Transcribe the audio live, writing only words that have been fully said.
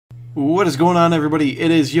What is going on, everybody?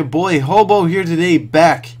 It is your boy Hobo here today,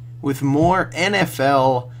 back with more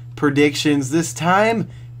NFL predictions. This time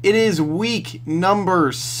it is week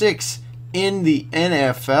number 6 in the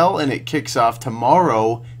NFL, and it kicks off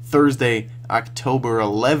tomorrow, Thursday, October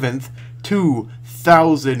 11th,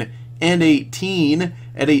 2018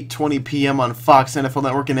 at 8:20 p.m. on Fox, NFL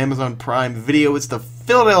Network, and Amazon Prime Video. It's the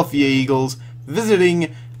Philadelphia Eagles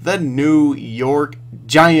visiting the New York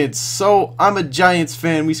Giants. So I'm a Giants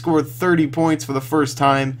fan. We scored 30 points for the first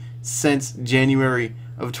time since January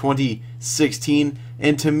of 2016,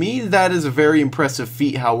 and to me that is a very impressive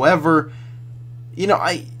feat. However, you know,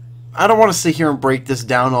 I don't want to sit here and break this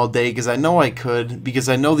down all day, because I know I could, because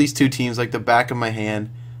I know these two teams like the back of my hand,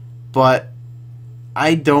 but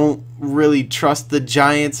I don't really trust the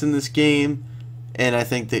Giants in this game, and I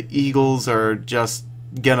think the Eagles are just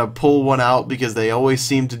gonna pull one out, because they always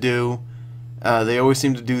seem to do. They always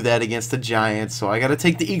seem to do that against the Giants, so I gotta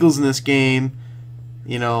take the Eagles in this game.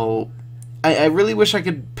 You know, I really wish I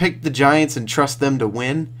could pick the Giants and trust them to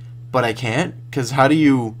win, but I can't, because how do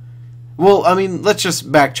you... Well, I mean, let's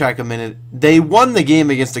just backtrack a minute. They won the game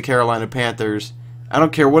against the Carolina Panthers. I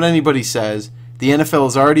don't care what anybody says. The NFL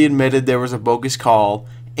has already admitted there was a bogus call,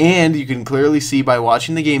 and you can clearly see by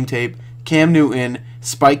watching the game tape, Cam Newton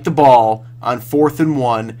spiked the ball on 4th and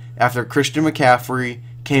 1 after Christian McCaffrey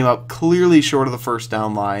came up clearly short of the first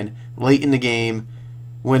down line late in the game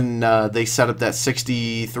when they set up that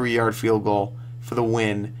 63-yard field goal for the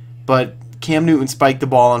win. But Cam Newton spiked the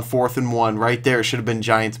ball on 4th and 1 right there. It should have been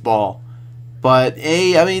Giants ball. But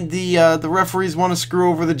hey, I mean, the referees want to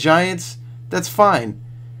screw over the Giants. That's fine.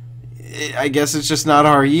 I guess it's just not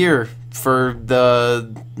our year for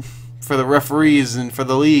the referees and for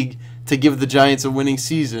the league to give the Giants a winning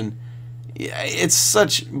season. It's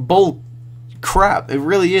such bull crap. It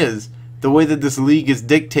really is. The way that this league is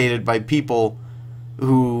dictated by people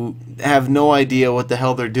who have no idea what the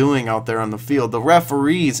hell they're doing out there on the field. The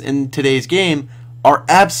referees in today's game are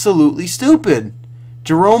absolutely stupid.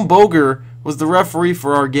 Jerome Boger was the referee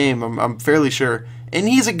for our game, I'm fairly sure, and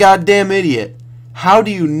he's a goddamn idiot. How do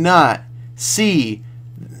you not see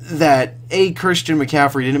that A, Christian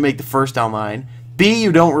McCaffrey didn't make the first down line, B,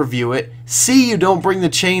 you don't review it, C, you don't bring the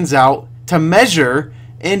chains out to measure,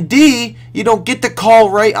 and D, you don't get the call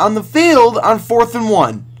right on the field on 4th and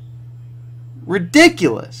 1.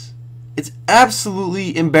 Ridiculous. It's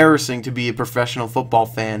absolutely embarrassing to be a professional football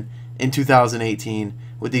fan in 2018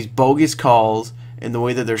 with these bogus calls and the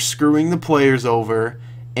way that they're screwing the players over,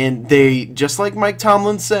 and they, just like Mike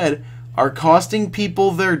Tomlin said, are costing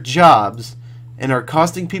people their jobs and are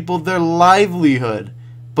costing people their livelihood.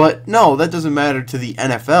 But no, that doesn't matter to the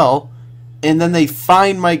NFL. And then they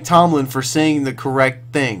fine Mike Tomlin for saying the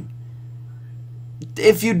correct thing.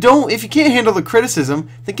 If you can't handle the criticism,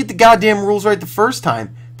 then get the goddamn rules right the first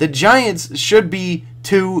time. The Giants should be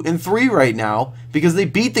 2-3 right now because they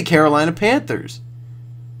beat the Carolina Panthers.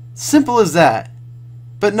 Simple as that.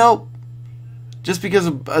 But nope. Just because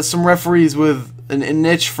of some referees with an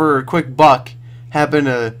itch for a quick buck happen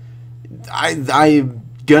to... I'm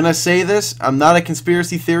gonna say this. I'm not a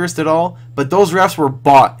conspiracy theorist at all, but those refs were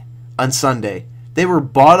bought on Sunday. They were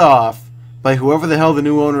bought off by whoever the hell the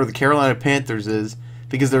new owner of the Carolina Panthers is,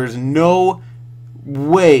 because there is no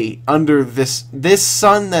way under this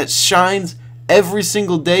sun that shines every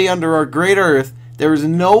single day under our great earth, there is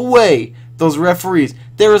no way those referees...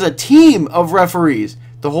 There is a team of referees.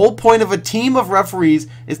 The whole point of a team of referees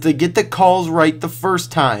is to get the calls right the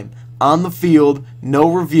first time. On the field,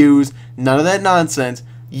 no reviews, none of that nonsense.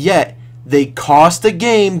 Yet, they cost a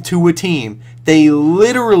game to a team. They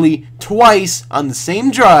literally, twice on the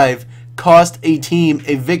same drive, cost a team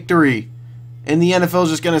a victory. And the NFL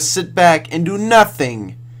is just going to sit back and do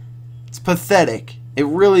nothing. It's pathetic. It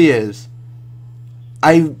really is.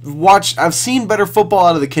 I've seen better football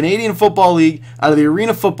out of the Canadian Football League, out of the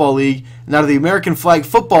Arena Football League, and out of the American Flag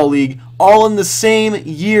Football League, all in the same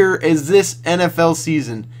year as this NFL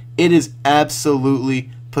season. It is absolutely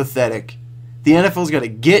pathetic. The NFL's got to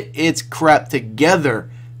get its crap together.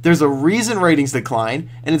 There's a reason ratings decline,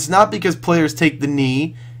 and it's not because players take the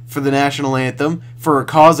knee for the national anthem for a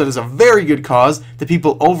cause that is a very good cause that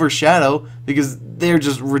people overshadow because they're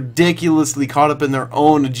just ridiculously caught up in their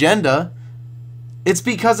own agenda. It's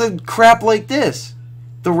because of crap like this.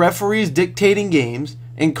 The referees dictating games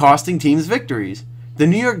and costing teams victories. The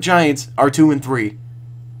New York Giants are 2-3.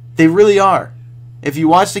 They really are. If you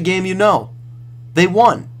watch the game, you know. They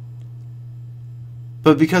won.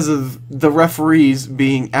 But because of the referees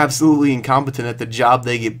being absolutely incompetent at the job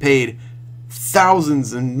they get paid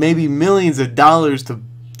thousands and maybe millions of dollars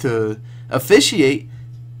to officiate,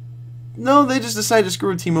 no, they just decide to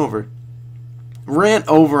screw a team over. rant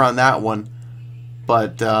over on that one.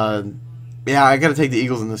 But, yeah, I got to take the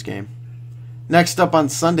Eagles in this game. Next up on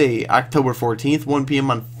Sunday, October 14th, 1 p.m.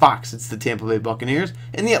 on Fox, it's the Tampa Bay Buccaneers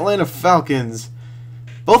and the Atlanta Falcons.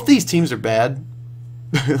 Both these teams are bad.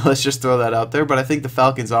 Let's just throw that out there. But I think the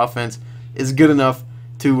Falcons' offense is good enough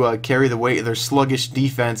to carry the weight of their sluggish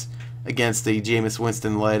defense against the Jameis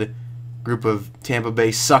Winston-led group of Tampa Bay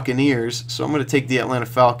Succaneers. So I'm going to take the Atlanta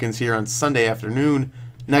Falcons here on Sunday afternoon.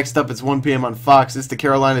 Next up, it's 1 p.m. on Fox. It's the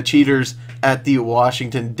Carolina Cheaters at the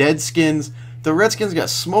Washington Deadskins. The Redskins got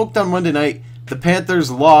smoked on Monday night. The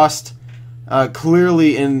Panthers lost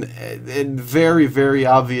clearly and very, very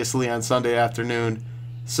obviously on Sunday afternoon.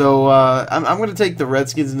 So I'm going to take the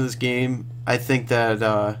Redskins in this game. I think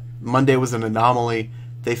that Monday was an anomaly.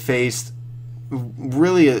 They faced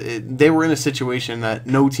really they were in a situation that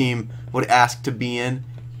no team would ask to be in,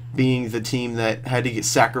 being the team that had to get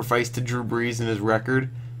sacrificed to Drew Brees and his record.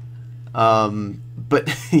 But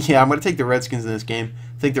yeah, I'm going to take the Redskins in this game.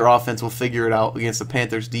 I think their offense will figure it out against the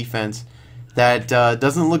Panthers defense that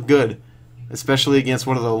doesn't look good, especially against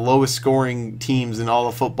one of the lowest scoring teams in all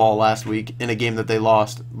of football last week in a game that they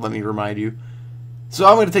lost, let me remind you. So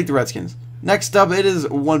I'm going to take the Redskins. Next up, it is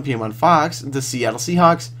 1 p.m. on Fox, the Seattle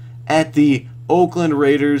Seahawks at the Oakland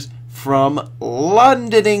Raiders from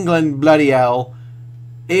London, England, bloody hell.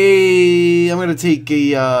 I'm going to take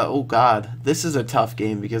a, oh god, this is a tough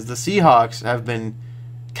game because the Seahawks have been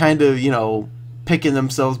kind of, picking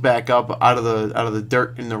themselves back up out of the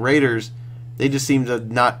dirt, and the Raiders, they just seem to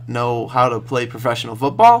not know how to play professional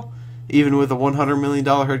football, even with a $100 million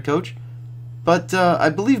head coach. But I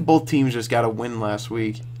believe both teams just got a win last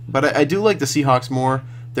week. But I do like the Seahawks more.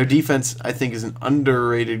 Their defense, I think, is an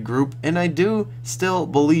underrated group, and I do still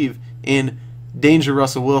believe in Danger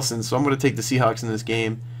Russell Wilson, so I'm going to take the Seahawks in this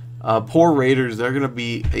game. Poor Raiders, they're going to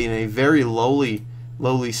be in a very lowly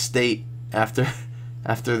state after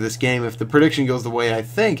this game. If the prediction goes the way I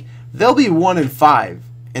think, they'll be 1-5,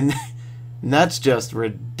 and that's just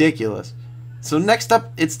ridiculous. So next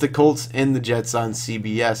up, it's the Colts and the Jets on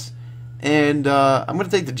CBS. And I'm going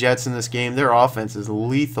to take the Jets in this game. Their offense is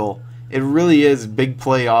lethal. It really is big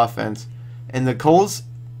play offense. And the Colts,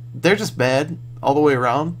 they're just bad all the way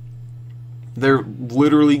around. They're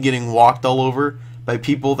literally getting walked all over by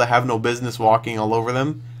people that have no business walking all over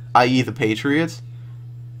them, i.e. the Patriots.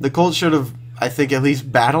 The Colts should have, I think, at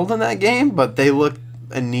least battled in that game, but they look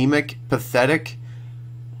anemic, pathetic.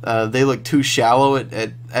 They look too shallow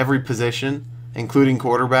at every position, including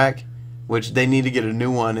quarterback, which they need to get a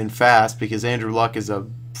new one and fast because Andrew Luck is a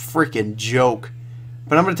freaking joke.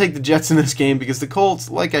 But I'm going to take the Jets in this game because the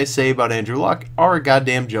Colts, like I say about Andrew Luck, are a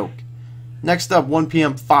goddamn joke. Next up, 1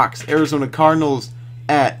 p.m. Fox, Arizona Cardinals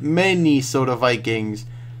at Minnesota Vikings.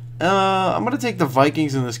 I'm going to take the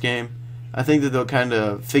Vikings in this game. I think that they'll kind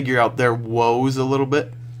of figure out their woes a little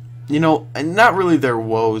bit. And not really their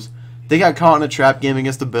woes. They got caught in a trap game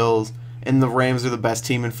against the Bills, and the Rams are the best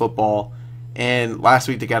team in football. And last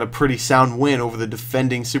week they got a pretty sound win over the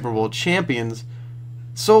defending Super Bowl champions.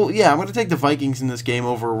 So, yeah, I'm going to take the Vikings in this game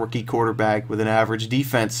over a rookie quarterback with an average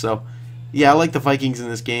defense. So, yeah, I like the Vikings in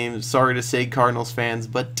this game. Sorry to say, Cardinals fans,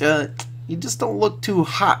 but you just don't look too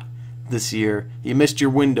hot this year. You missed your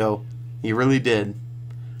window. You really did.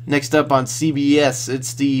 Next up on CBS,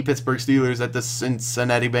 it's the Pittsburgh Steelers at the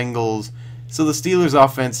Cincinnati Bengals. So the Steelers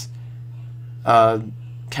offense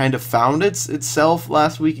kind of found itself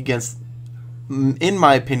last week against, in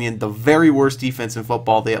my opinion, the very worst defense in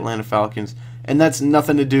football, the Atlanta Falcons. And that's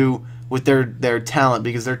nothing to do with their talent,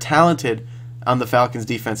 because they're talented on the Falcons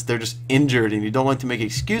defense. They're just injured, and you don't like to make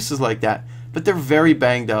excuses like that. But they're very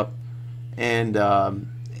banged up, and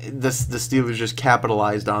the Steelers just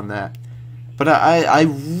capitalized on that. But I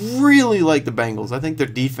really like the Bengals. I think their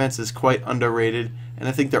defense is quite underrated, and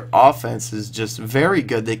I think their offense is just very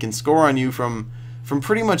good. They can score on you from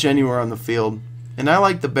pretty much anywhere on the field. And I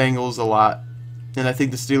like the Bengals a lot, and I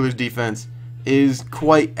think the Steelers' defense is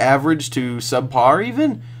quite average to subpar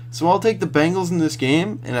even. So I'll take the Bengals in this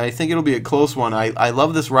game, and I think it'll be a close one. I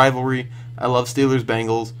love this rivalry. I love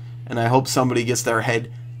Steelers-Bengals, and I hope somebody gets their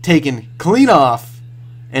head taken clean off,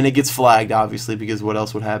 and it gets flagged, obviously, because what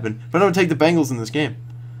else would happen? But I'm going to take the Bengals in this game.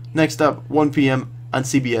 Next up, 1 p.m. on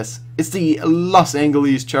CBS. It's the Los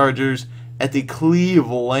Angeles Chargers at the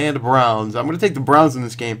Cleveland Browns. I'm going to take the Browns in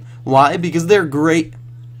this game. Why? Because they're great.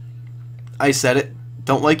 I said it.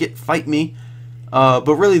 Don't like it? Fight me.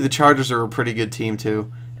 But really, the Chargers are a pretty good team,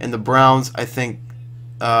 too. And the Browns, I think,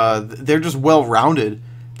 they're just well-rounded.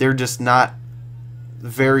 They're just not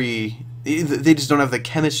very... They just don't have the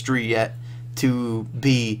chemistry yet to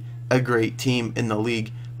be a great team in the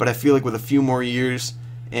league. But I feel like with a few more years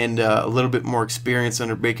and a little bit more experience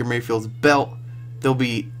under Baker Mayfield's belt, They'll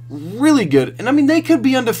be really good. And I mean, they could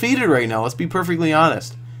be undefeated right now. Let's be perfectly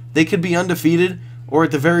honest. They could be undefeated, or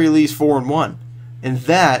at the very least 4-1, and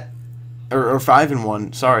that, or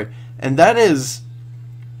 5-1. Sorry, and that's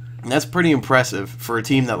pretty impressive for a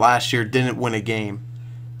team that last year didn't win a game.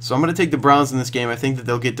 So I'm going to take the Browns in this game. I think that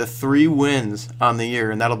they'll get to 3 wins on the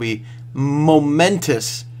year, and that'll be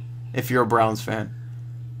momentous if you're a Browns fan.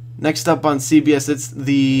 Next up on CBS, it's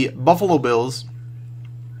the Buffalo Bills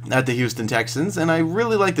at the Houston Texans, and I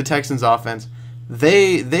really like the Texans offense.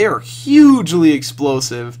 They are hugely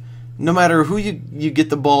explosive. No matter who you get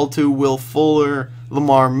the ball to, Will Fuller,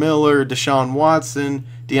 Lamar Miller, Deshaun Watson,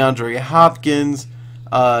 DeAndre Hopkins,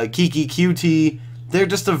 Kiki QT, they're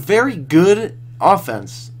just a very good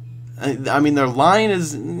offense. I mean, their line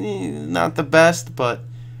is not the best, but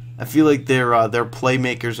I feel like their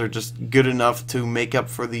playmakers are just good enough to make up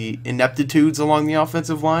for the ineptitudes along the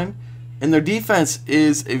offensive line. And their defense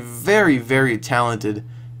is a very, very talented,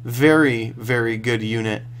 very, very good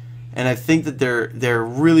unit. And I think that they're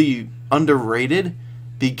really underrated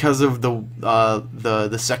because of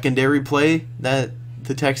the secondary play that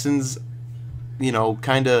the Texans,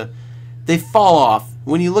 kind of, they fall off.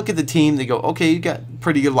 When you look at the team, they go, okay, you got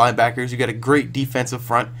pretty good linebackers, you got a great defensive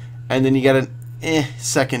front, and then you got an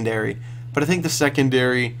secondary. But I think the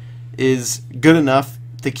secondary is good enough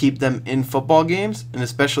to keep them in football games, and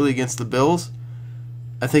especially against the Bills.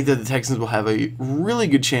 I think that the Texans will have a really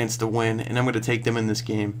good chance to win, and I'm going to take them in this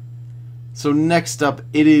game. So next up,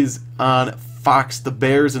 it is on Fox, the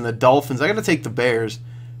Bears and the Dolphins. I got to take the Bears.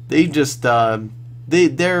 They just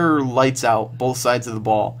they're lights out both sides of the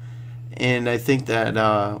ball, and I think that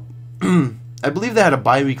I believe they had a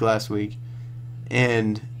bye week last week,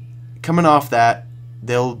 and coming off that,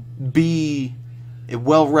 they'll be a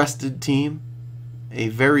well-rested team, a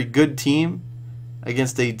very good team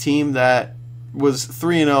against a team that was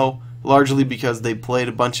 3-0 largely because they played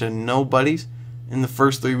a bunch of nobodies in the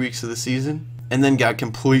first 3 weeks of the season and then got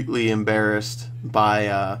completely embarrassed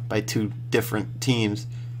by 2 different teams.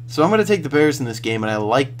 So I'm going to take the Bears in this game, and I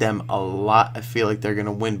like them a lot. I feel like they're going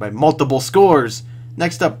to win by multiple scores.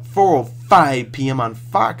 Next up, 4:05 p.m. on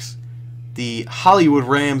Fox, the Hollywood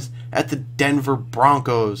Rams at the Denver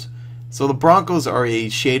Broncos. So the Broncos are a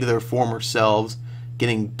shade of their former selves,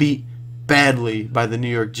 getting beat badly by the New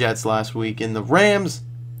York Jets last week. And the Rams,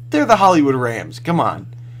 they're the Hollywood Rams. Come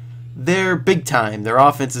on. They're big time. Their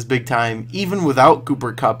offense is big time, even without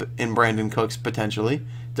Cooper Kupp and Brandon Cooks potentially.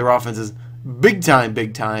 Their offense is big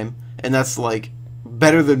time, and that's like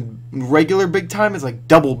better than regular big time. It's like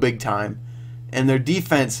double big time. And their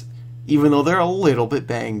defense, even though they're a little bit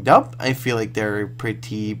banged up, I feel like they're a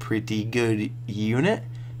pretty good unit,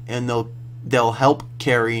 and they'll help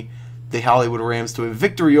carry the Hollywood Rams to a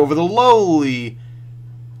victory over the lowly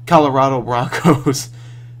Colorado Broncos.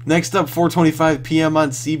 Next up, 4:25 p.m. on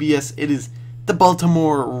CBS, it is the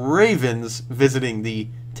Baltimore Ravens visiting the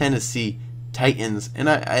Tennessee Titans. And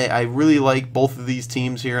I really like both of these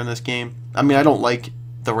teams here in this game. I mean, I don't like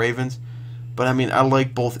the Ravens, but I mean, I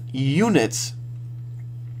like both units,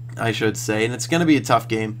 I should say, and it's going to be a tough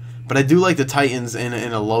game. But I do like the Titans in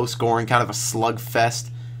a low-scoring, kind of a slugfest.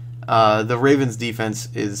 The Ravens' defense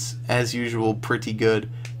is, as usual, pretty good,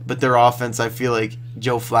 but their offense, I feel like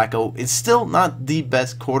Joe Flacco is still not the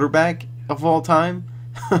best quarterback of all time,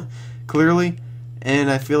 clearly, and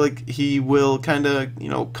I feel like he will kind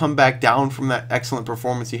of, come back down from that excellent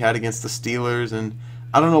performance he had against the Steelers, and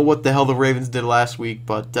I don't know what the hell the Ravens did last week,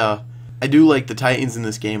 but I do like the Titans in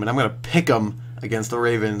this game, and I'm going to pick them against the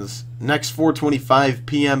Ravens. Next, 4:25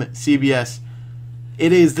 p.m. CBS.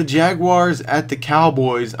 It is the Jaguars at the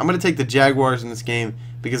Cowboys. I'm going to take the Jaguars in this game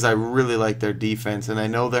because I really like their defense, and I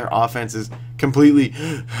know their offense is completely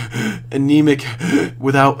anemic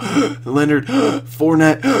without Leonard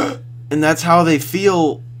Fournette, and that's how they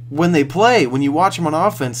feel when they play. When you watch them on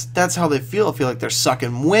offense, that's how they feel. I feel like they're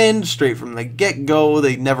sucking wind straight from the get-go.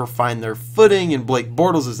 They never find their footing, and Blake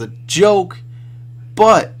Bortles is a joke.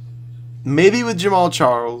 But maybe with Jamal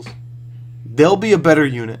Charles, they'll be a better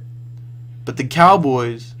unit. But the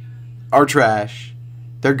Cowboys are trash.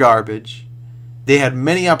 They're garbage. They had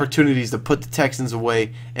many opportunities to put the Texans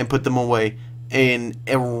away and put them away in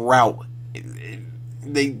a rout.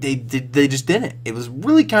 They just didn't. It was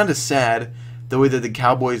really kind of sad the way that the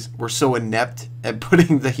Cowboys were so inept at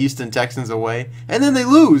putting the Houston Texans away. And then they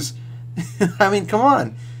lose. I mean, come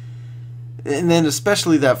on. And then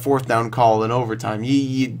especially that 4th down call in overtime.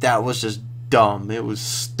 That was just dumb. It was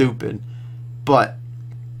stupid. But...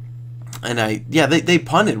 And they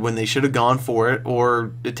punted when they should have gone for it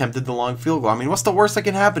or attempted the long field goal. I mean, what's the worst that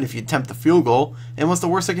can happen if you attempt the field goal? And what's the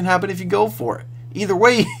worst that can happen if you go for it? Either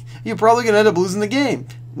way, you're probably going to end up losing the game,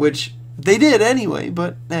 which They did anyway,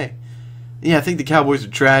 but hey. Yeah, I think the Cowboys are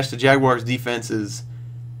trash. The Jaguars' defense is...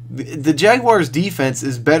 The Jaguars' defense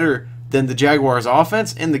is better than the Jaguars'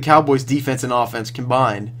 offense and the Cowboys' defense and offense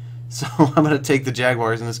combined. So I'm going to take the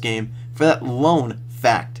Jaguars in this game for that lone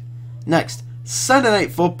fact. Next, Sunday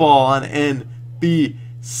Night Football on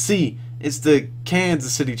NBC. It's the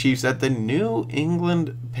Kansas City Chiefs at the New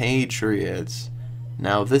England Patriots.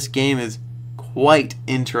 Now, this game is quite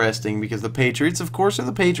interesting because the Patriots, of course, are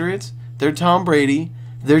the Patriots. They're Tom Brady.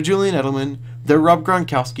 They're Julian Edelman. They're Rob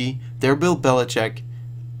Gronkowski. They're Bill Belichick.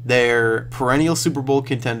 They're perennial Super Bowl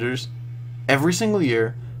contenders every single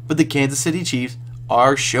year. But the Kansas City Chiefs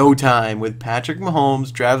are Showtime with Patrick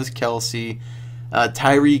Mahomes, Travis Kelce,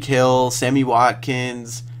 Tyreek Hill, Sammy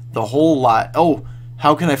Watkins, the whole lot. Oh,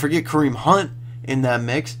 how can I forget Kareem Hunt in that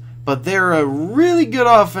mix? But they're a really good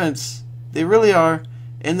offense. They really are.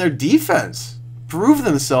 And their defense proved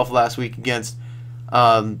themselves last week against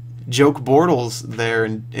Joke Bortles there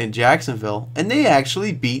in Jacksonville. And they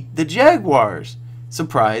actually beat the Jaguars.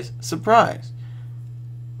 Surprise, surprise.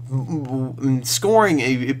 Scoring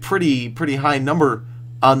a pretty high number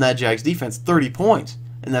on that Jags defense, 30 points.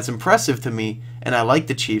 And that's impressive to me. And I like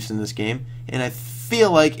the Chiefs in this game. And I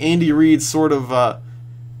feel like Andy Reid sort of...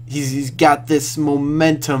 He's got this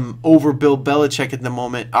momentum over Bill Belichick at the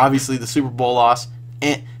moment. Obviously, the Super Bowl loss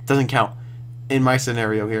doesn't count in my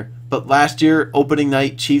scenario here. But last year, opening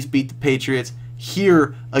night, Chiefs beat the Patriots.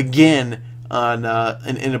 Here again on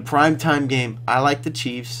in a primetime game, I like the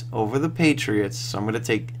Chiefs over the Patriots. So I'm going to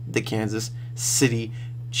take the Kansas City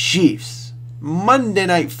Chiefs. Monday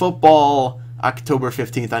Night Football, October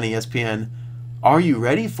 15th on ESPN. Are you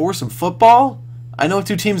ready for some football? I know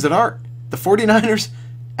two teams that aren't. The 49ers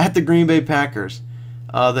at the Green Bay Packers.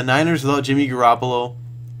 The Niners without Jimmy Garoppolo.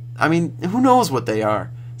 I mean, who knows what they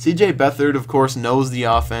are? C.J. Beathard, of course, knows the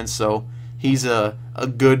offense, so he's a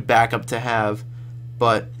good backup to have.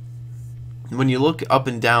 But when you look up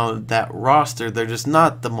and down that roster, they're just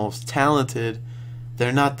not the most talented.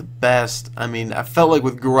 They're not the best. I mean, I felt like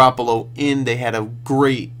with Garoppolo in, they had a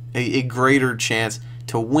greater chance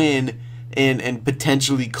to win and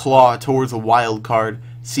potentially claw towards a wild card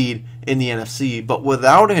seed in the NFC. But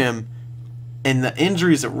without him and the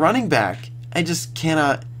injuries at running back, I just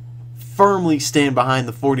cannot firmly stand behind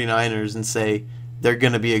the 49ers and say they're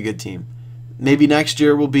going to be a good team. Maybe next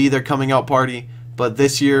year will be their coming out party, but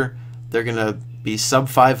this year they're going to be sub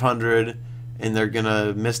 500 and they're going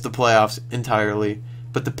to miss the playoffs entirely.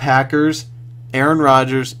 But the Packers, Aaron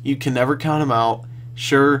Rodgers, you can never count them out.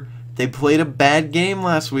 Sure, they played a bad game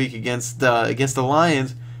last week against the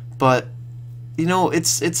Lions, but you know,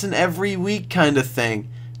 it's an every week kind of thing.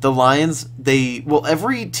 The Lions,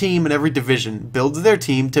 every team in every division builds their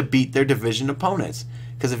team to beat their division opponents.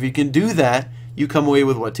 Because if you can do that, you come away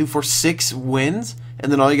with what, 2, 4, 6 wins,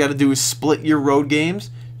 and then all you got to do is split your road games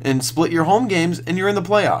and split your home games, and you're in the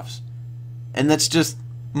playoffs. And that's just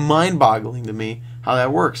mind-boggling to me how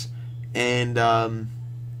that works. And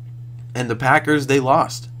the Packers, they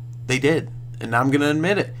lost. They did, and I'm gonna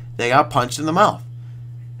admit it. They got punched in the mouth.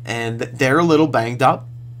 And they're a little banged up,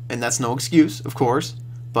 and that's no excuse, of course.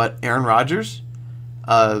 But Aaron Rodgers,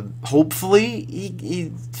 hopefully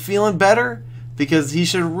he's feeling better because he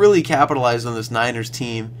should really capitalize on this Niners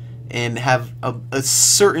team and have a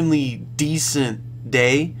certainly decent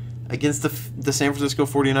day against the San Francisco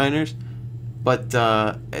 49ers. But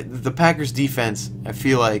the Packers defense, I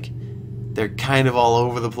feel like they're kind of all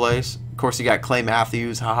over the place. Of course, you got Clay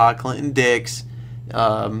Matthews, Clinton Dix,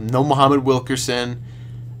 no Muhammad Wilkerson.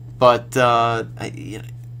 But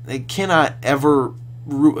I cannot ever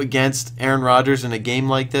root against Aaron Rodgers in a game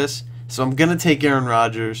like this. So I'm going to take Aaron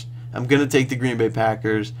Rodgers. I'm going to take the Green Bay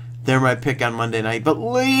Packers. They're my pick on Monday night. But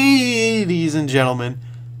ladies and gentlemen,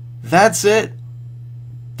 that's it.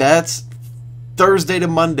 That's Thursday to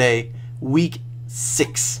Monday, week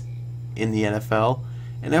 6 in the NFL.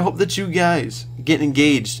 And I hope that you guys get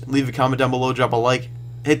engaged. Leave a comment down below, drop a like,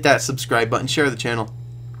 hit that subscribe button, share the channel,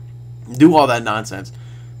 do all that nonsense.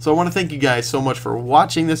 So I want to thank you guys so much for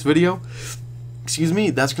watching this video. Excuse me,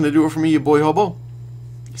 that's going to do it for me, your boy Hobo.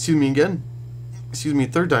 Excuse me again. Excuse me a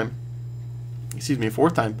third time. Excuse me a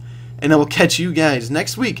fourth time. And I will catch you guys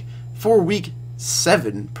next week for week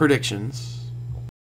 7 predictions.